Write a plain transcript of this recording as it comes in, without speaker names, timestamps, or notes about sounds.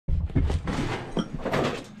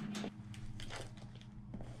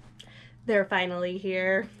They're finally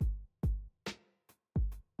here.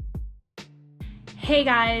 Hey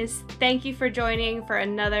guys, thank you for joining for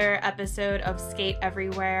another episode of Skate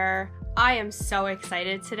Everywhere. I am so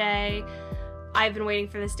excited today. I've been waiting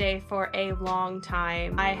for this day for a long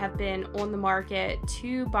time. I have been on the market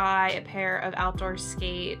to buy a pair of outdoor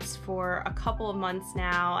skates for a couple of months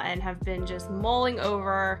now and have been just mulling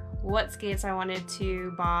over what skates I wanted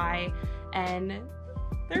to buy, and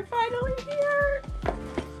they're finally here.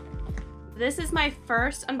 This is my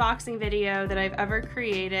first unboxing video that I've ever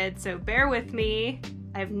created, so bear with me.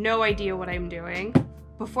 I have no idea what I'm doing.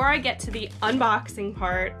 Before I get to the unboxing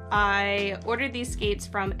part, I ordered these skates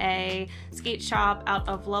from a skate shop out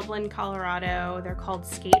of Loveland, Colorado. They're called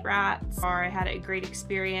Skate Rats. I had a great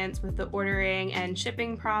experience with the ordering and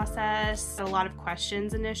shipping process. A lot of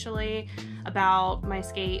questions initially about my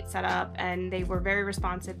skate setup, and they were very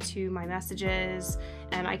responsive to my messages,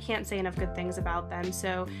 and I can't say enough good things about them.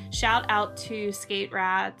 So shout out to Skate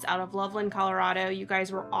Rats out of Loveland, Colorado. You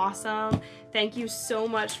guys were awesome. Thank you so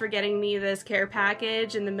much for getting me this care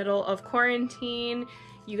package in the middle of quarantine.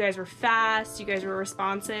 You guys were fast, you guys were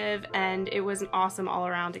responsive, and it was an awesome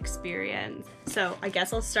all-around experience. So I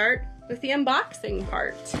guess I'll start with the unboxing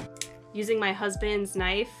part. Using my husband's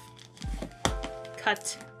knife,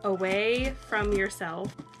 cut away from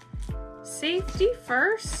yourself. Safety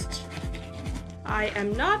first. I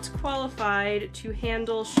am not qualified to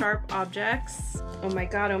handle sharp objects. Oh my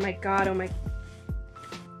god, oh my god, oh my...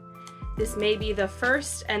 This may be the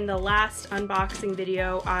first and the last unboxing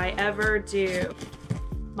video I ever do.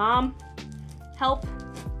 Mom, help,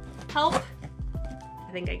 help.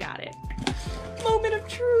 I think I got it. Moment of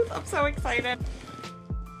truth, I'm so excited.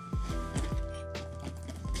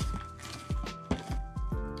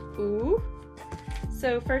 Ooh.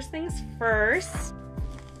 So first things first.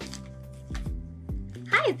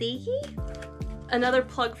 Hi, Zeke. Another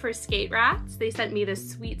plug for Skate Rats. They sent me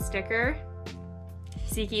this sweet sticker.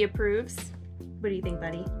 Zeke approves. What do you think,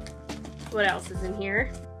 buddy? What else is in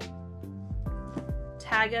here?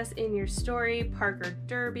 Tag us in your story, Parker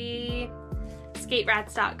Derby.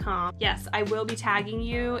 SkateRats.com. Yes, I will be tagging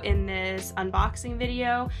you in this unboxing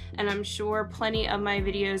video, and I'm sure plenty of my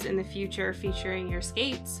videos in the future featuring your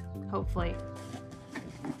skates, hopefully.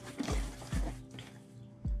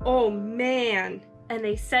 Oh man, and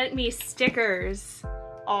they sent me stickers.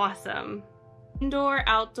 Awesome. Indoor,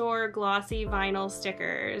 outdoor, glossy vinyl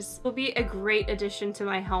stickers will be a great addition to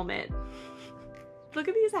my helmet. Look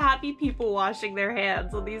at these happy people washing their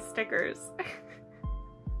hands on these stickers.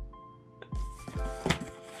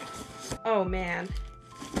 Oh man.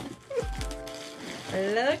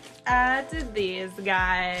 Look at these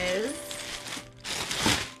guys.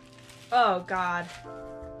 Oh god.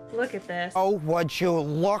 Look at this. Oh, would you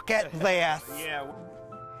look at this? Yeah.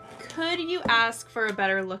 Could you ask for a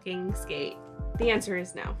better looking skate? The answer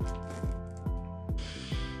is no.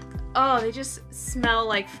 Oh, they just smell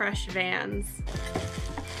like fresh Vans.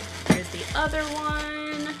 Here's the other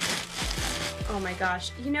one. Oh my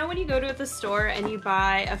gosh. You know when you go to the store and you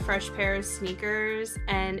buy a fresh pair of sneakers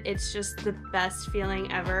and it's just the best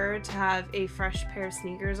feeling ever to have a fresh pair of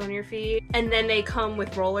sneakers on your feet, and then they come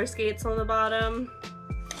with roller skates on the bottom?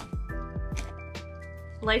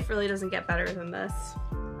 Life really doesn't get better than this.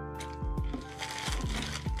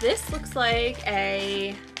 This looks like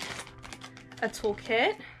a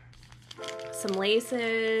toolkit, some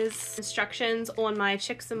laces, instructions on my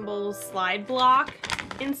Chicks and Bowls slide block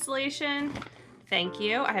installation. Thank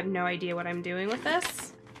you. I have no idea what I'm doing with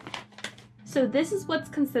this. So this is what's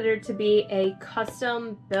considered to be a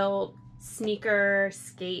custom built sneaker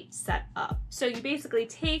skate setup. So you basically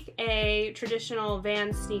take a traditional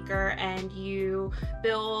Vans sneaker and you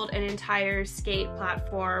build an entire skate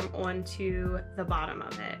platform onto the bottom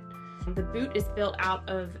of it. The boot is built out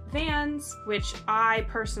of Vans, which I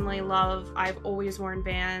personally love. I've always worn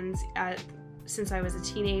Vans since I was a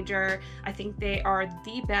teenager. I think they are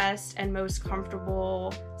the best and most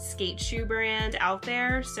comfortable skate shoe brand out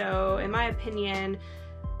there. So in my opinion,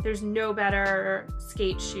 there's no better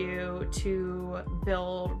skate shoe to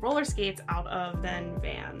build roller skates out of than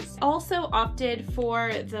Vans. Also opted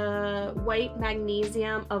for the white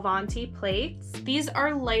magnesium Avanti plates. These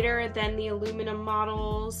are lighter than the aluminum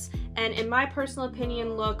models, and in my personal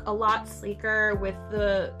opinion look a lot sleeker with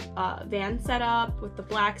the Vans setup, with the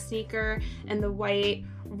black sneaker and the white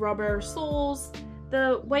rubber soles.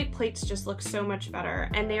 The white plates just look so much better,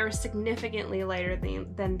 and they are significantly lighter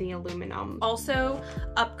than the aluminum. Also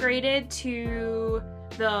upgraded to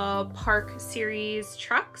the Park Series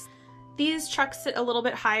trucks. These trucks sit a little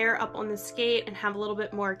bit higher up on the skate and have a little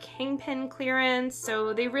bit more kingpin clearance,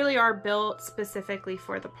 so they really are built specifically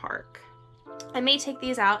for the park. I may take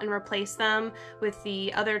these out and replace them with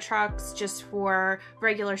the other trucks just for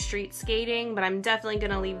regular street skating, but I'm definitely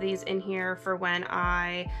going to leave these in here for when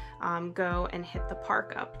I go and hit the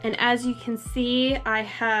park up. And as you can see, I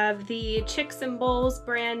have the Chicks and Bowls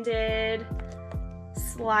branded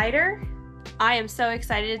slider. I am so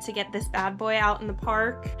excited to get this bad boy out in the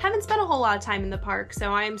park. Haven't spent a whole lot of time in the park,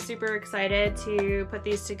 so I am super excited to put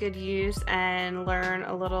these to good use and learn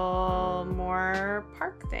a little more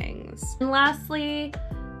park things. And lastly,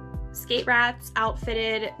 Skate Rats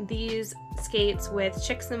outfitted these skates with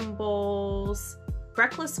Chicks and Bowls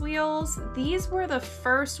Reckless wheels. These were the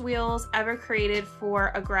first wheels ever created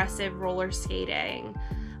for aggressive roller skating.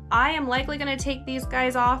 I am likely going to take these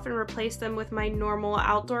guys off and replace them with my normal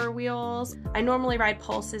outdoor wheels. I normally ride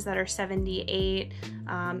Pulses that are 78.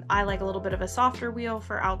 I like a little bit of a softer wheel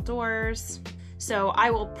for outdoors. So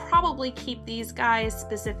I will probably keep these guys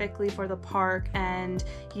specifically for the park and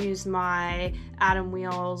use my Atom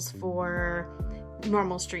wheels for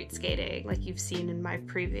normal street skating like you've seen in my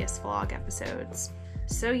previous vlog episodes.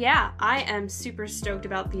 So yeah, I am super stoked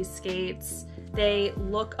about these skates. They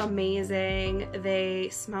look amazing. They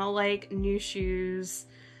smell like new shoes.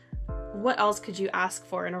 What else could you ask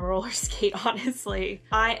for in a roller skate, honestly?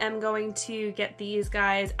 I am going to get these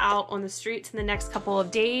guys out on the streets in the next couple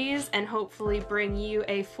of days and hopefully bring you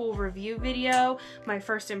a full review video, my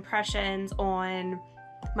first impressions on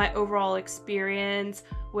my overall experience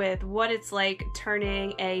with what it's like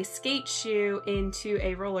turning a skate shoe into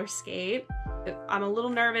a roller skate. I'm a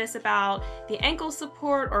little nervous about the ankle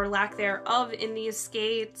support or lack thereof in these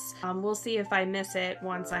skates. We'll see if I miss it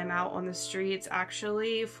once I'm out on the streets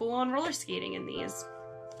actually full-on roller skating in these.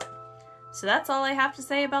 So that's all I have to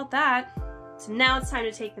say about that. So now it's time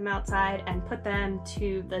to take them outside and put them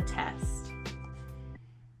to the test.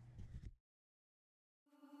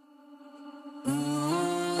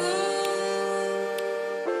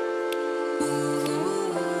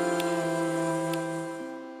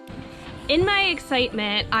 In my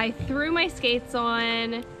excitement, I threw my skates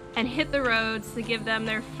on and hit the roads to give them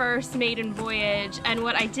their first maiden voyage. And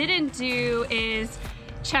what I didn't do is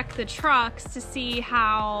check the trucks to see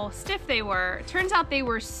how stiff they were. It turns out they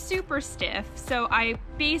were super stiff, so I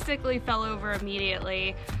basically fell over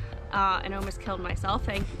immediately and almost killed myself.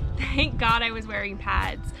 Thank God I was wearing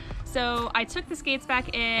pads. So I took the skates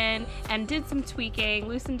back in and did some tweaking,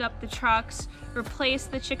 loosened up the trucks,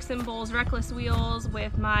 replaced the Chicks and Bowls Reckless wheels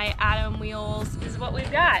with my Atom wheels. This is what we've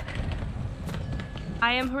got.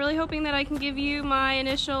 I am really hoping that I can give you my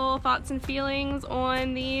initial thoughts and feelings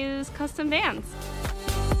on these custom vans.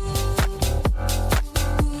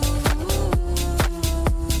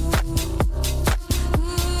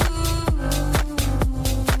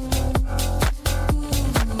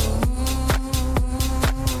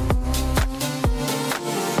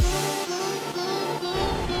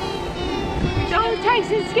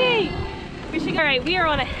 Tyson skate! All right, we are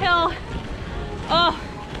on a hill. Oh,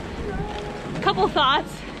 a couple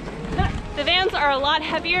thoughts. The vans are a lot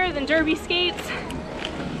heavier than derby skates.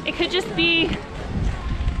 It could just be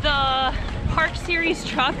the Park Series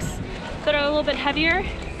trucks that are a little bit heavier,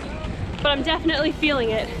 but I'm definitely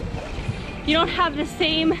feeling it. You don't have the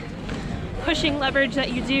same pushing leverage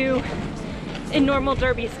that you do in normal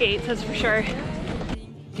derby skates, that's for sure.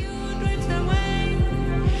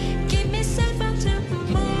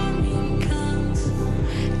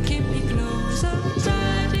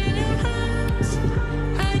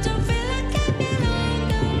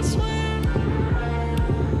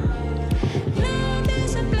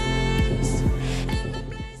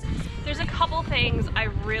 Things I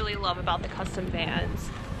really love about the custom vans.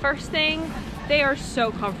 First thing, they are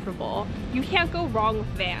so comfortable. You can't go wrong with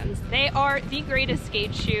vans. They are the greatest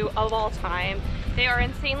skate shoe of all time. They are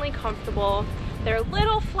insanely comfortable. They're a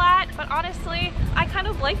little flat, but honestly, I kind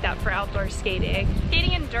of like that for outdoor skating.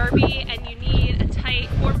 Skating in derby and you need a tight,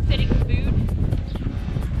 form-fitting boot,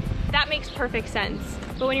 that makes perfect sense.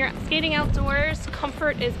 But when you're skating outdoors,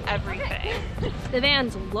 comfort is everything. The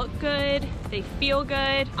vans look good, they feel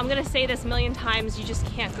good. I'm gonna say this a million times, you just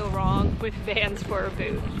can't go wrong with vans for a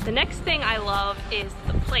boot. The next thing I love is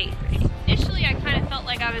the plates. Initially, I kind of felt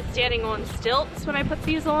like I was standing on stilts when I put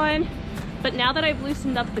these on, but now that I've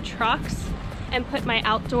loosened up the trucks and put my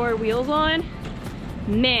outdoor wheels on,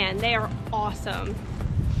 man, they are awesome.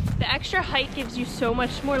 The extra height gives you so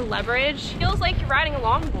much more leverage. Feels like you're riding a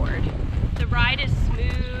longboard. The ride is smooth.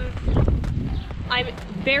 I'm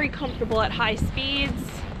very comfortable at high speeds.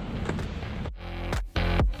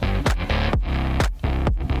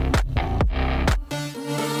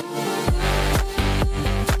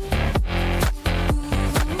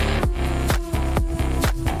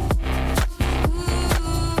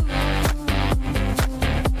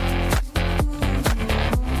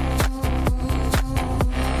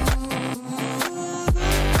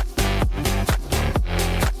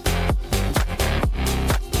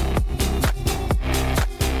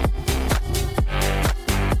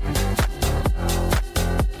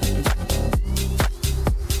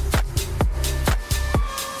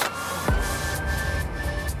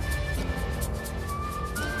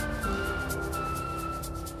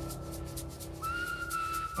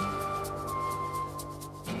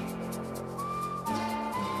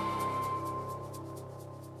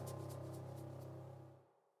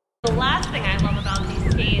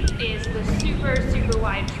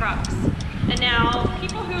 And now,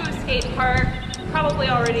 people who skate park probably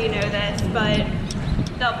already know this, but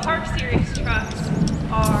the Park Series trucks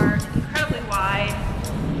are incredibly wide,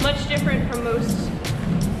 much different from most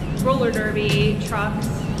roller derby trucks.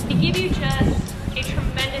 They give you just a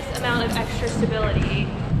tremendous amount of extra stability,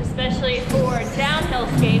 especially for downhill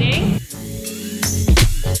skating.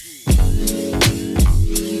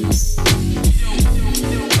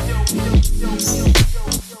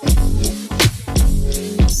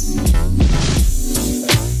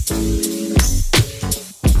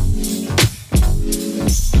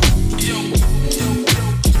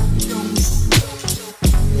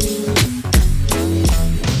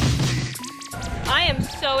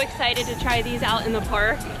 Excited to try these out in the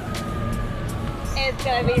park. It's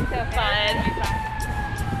gonna be so fun.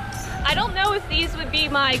 I don't know if these would be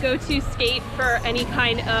my go-to skate for any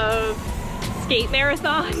kind of skate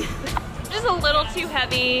marathon. Just a little too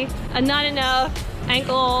heavy, not enough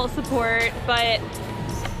ankle support, but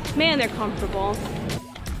man, they're comfortable.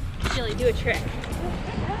 Chili, do a trick.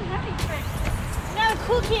 I don't have any tricks. No,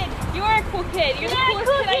 cool kid. You are a cool kid. You're the coolest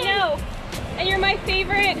cool kid I know. And you're my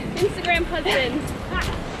favorite Instagram husband.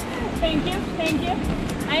 Thank you, thank you.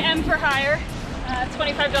 I am for hire.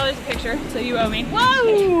 $25 a picture, so you owe me.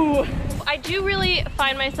 Whoa! I do really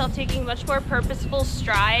find myself taking much more purposeful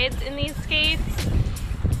strides in these skates.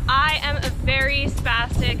 I am a very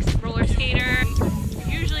spastic roller skater,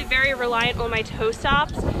 usually very reliant on my toe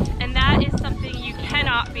stops, and that is something you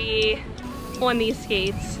cannot be on these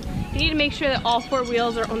skates. You need to make sure that all four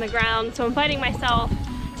wheels are on the ground, so I'm finding myself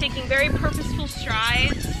taking very purposeful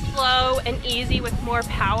strides, slow and easy with more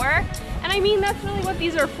power. And I mean, that's really what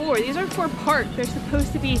these are for. These are for park. They're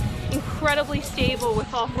supposed to be incredibly stable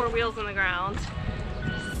with all four wheels on the ground.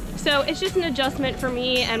 So it's just an adjustment for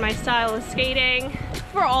me and my style of skating.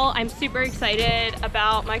 Overall, I'm super excited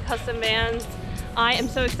about my custom vans. I am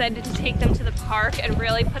so excited to take them to the park and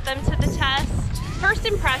really put them to the test. First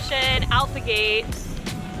impression, out the gate,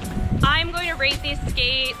 I'm going to rate these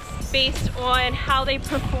skates based on how they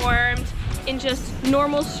performed in just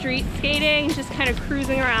normal street skating, just kind of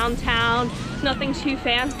cruising around town, nothing too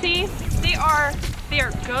fancy. They are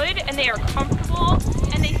good and they are comfortable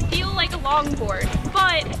and they feel like a longboard,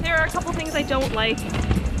 but there are a couple things I don't like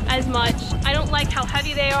as much. I don't like how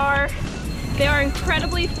heavy they are. They are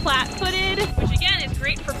incredibly flat-footed, which again is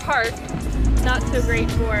great for park, not so great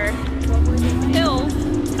for hills.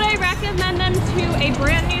 Would I recommend them to a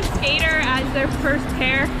brand new skater as their first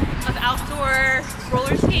pair of outdoor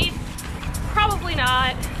roller skates? Probably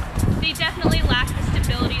not. They definitely lack the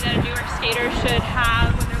stability that a newer skater should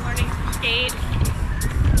have when they're learning to skate.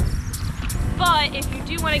 But if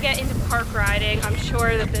you do want to get into park riding, I'm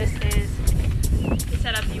sure that this is the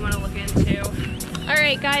setup you want to look into.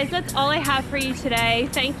 Alright guys, that's all I have for you today.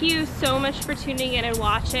 Thank you so much for tuning in and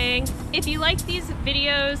watching. If you like these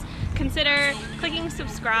videos, consider clicking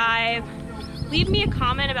subscribe. Leave me a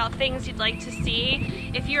comment about things you'd like to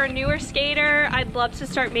see. If you're a newer skater, I'd love to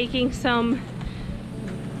start making some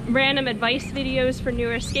random advice videos for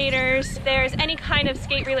newer skaters. If there's any kind of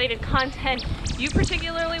skate related content you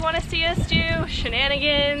particularly want to see us do,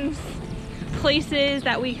 shenanigans, places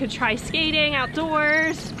that we could try skating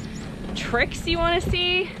outdoors, tricks you want to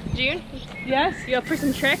see. June? Yes? You up for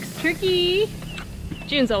some tricks? Tricky!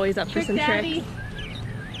 June's always up for some tricks.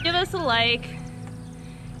 Give us a like,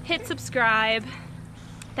 hit subscribe.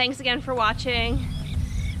 Thanks again for watching,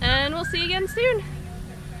 and we'll see you again soon.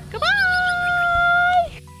 Goodbye!